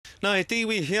Nā e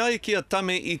tiwi heai kia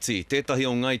Tame Iti, tētahi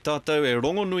o ngai tātou e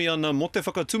rongonui ana mo te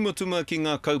whakatumatuma ki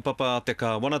ngā kaupapa a te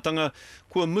kāwanatanga,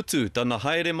 kua mutu tana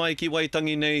haere mai ki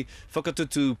Waitangi nei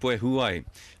whakatutu poe huai.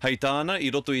 Hei tāna, i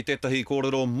roto i tētahi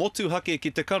kōrero motu hake ki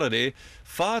Te Karere,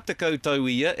 whā te kautau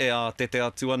ia e a te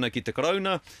atu ana ki te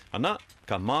karauna, ana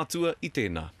ka mātua i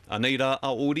tēnā. Anei rā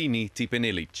a Orini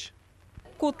Tipene-Leach.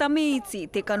 Ko Tame Iti,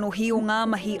 te kanohi o ngā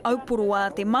mahi aupuru a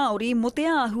te Māori mo te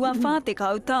āhua whā te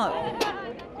kautau.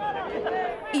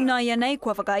 Ina ia nei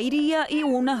kua whakairia i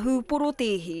ona hūporo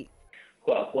tehi.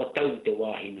 Kua tau te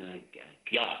wāhina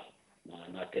kia,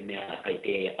 nā te mea kai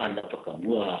te ana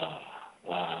whakamua,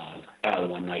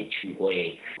 tau ana i tūhoe,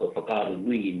 kua whakaru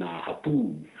nui nā hapū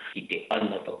i te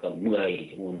ana whakamua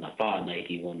i ona whānei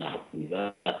ki ona hapū.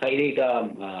 Kai reira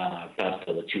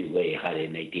tātou tūhoe hare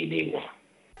nei tēnei wā.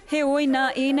 He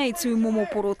oina ēnei tū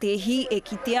momoporo tehi e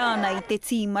kitea ana i te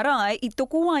tī marae i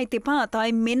toko ai te pātai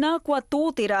mena kua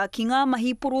tōtera ki ngā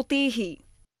mahi poro tehi.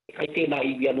 Kai tēnā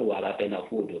i wianu ara tēnā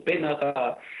whūru. Pēnā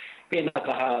ka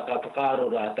whakaro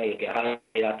rātai ke hae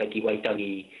rātai ki Waitangi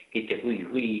ki te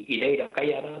hui i reira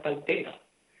kai a rātai tēnā.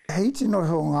 Hei tino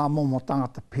ho ngā momo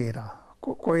tangata pērā.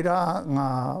 Koe rā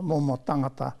ngā momo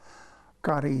tangata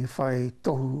kari whai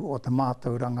tohu o te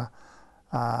mātauranga.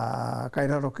 Kai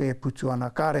raro ke e putu ana,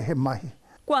 kāre he mahi.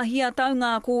 Kua hia tau ngā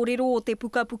kōrero o te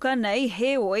pukapuka nei,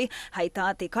 he oi, hei tā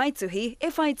te kaituhi, e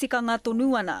whai tikanga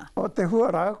tonu ana. O te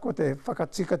huara, ko te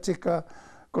whakatika,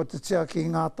 ko te tia ki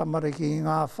ngā tamariki,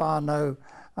 ngā whānau,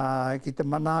 ki te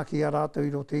manaki a rātou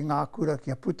i roto i ngā kura,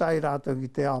 ki a putai rātou ki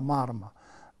te ao mārama.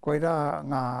 Koe rā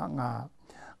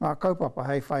ngā kaupapa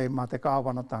hei whai mā te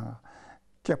kāwanatanga,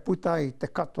 ki a putai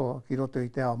te katoa ki roto i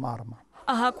te ao mārama.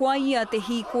 Aha kua ia te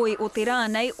hīkoi o te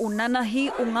rānei o nanahi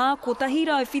o ngā kotahi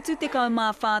rau whitu te kaumā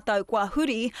whātau kua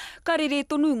huri, karere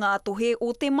tonu ngā tohe o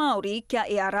te Māori kia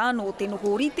e arano te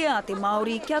noho rite a te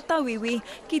Māori kia tauiwi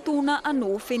ki tōna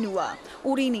anō whenua.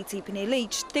 Orini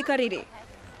Tipene-Leach, Te Karere.